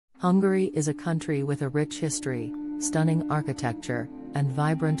Hungary is a country with a rich history, stunning architecture, and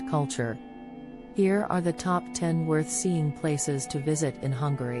vibrant culture. Here are the top 10 worth-seeing places to visit in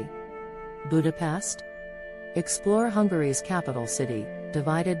Hungary. Budapest. Explore Hungary's capital city,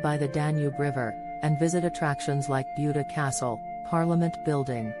 divided by the Danube River, and visit attractions like Buda Castle, Parliament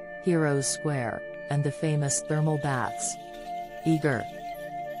Building, Heroes Square, and the famous thermal baths. Eger.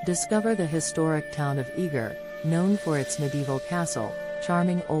 Discover the historic town of Eger, known for its medieval castle,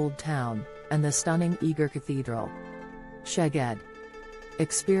 charming old town, and the stunning Eger Cathedral. Szeged.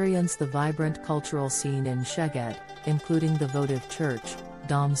 Experience the vibrant cultural scene in Szeged, including the votive church,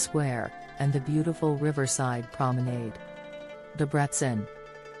 Dom Square, and the beautiful riverside promenade. Debrecen.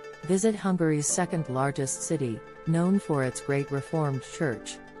 Visit Hungary's second-largest city, known for its great Reformed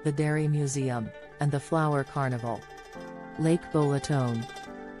church, the Dairy Museum, and the Flower Carnival. Lake Balaton.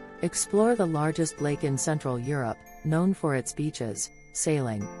 Explore the largest lake in Central Europe, known for its beaches,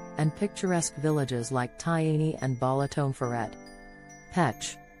 sailing, and picturesque villages like Tyany and Balatonfüred.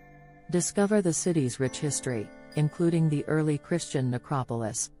 Pécs. Discover the city's rich history, including the early Christian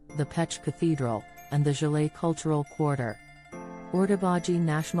necropolis, the Pécs Cathedral, and the Zsilei Cultural Quarter. Hortobágy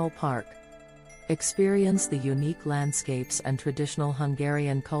National Park. Experience the unique landscapes and traditional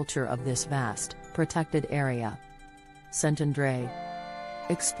Hungarian culture of this vast, protected area. Szentendre.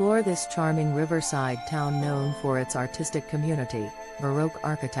 Explore this charming riverside town known for its artistic community, Baroque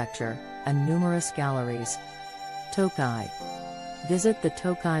architecture, and numerous galleries. Tokaj. Visit the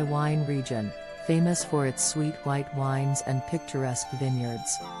Tokaj wine region, famous for its sweet white wines and picturesque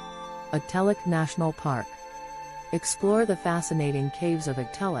vineyards. Agtelek National Park. Explore the fascinating caves of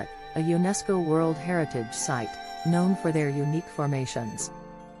Agtelek, a UNESCO World Heritage Site, known for their unique formations.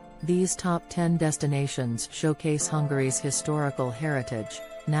 These top 10 destinations showcase Hungary's historical heritage,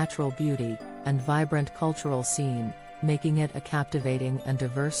 natural beauty, and vibrant cultural scene, making it a captivating and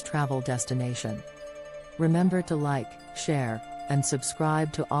diverse travel destination. Remember to like, share, and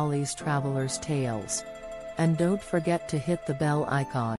subscribe to Ollie's Traveler's Tales. And don't forget to hit the bell icon.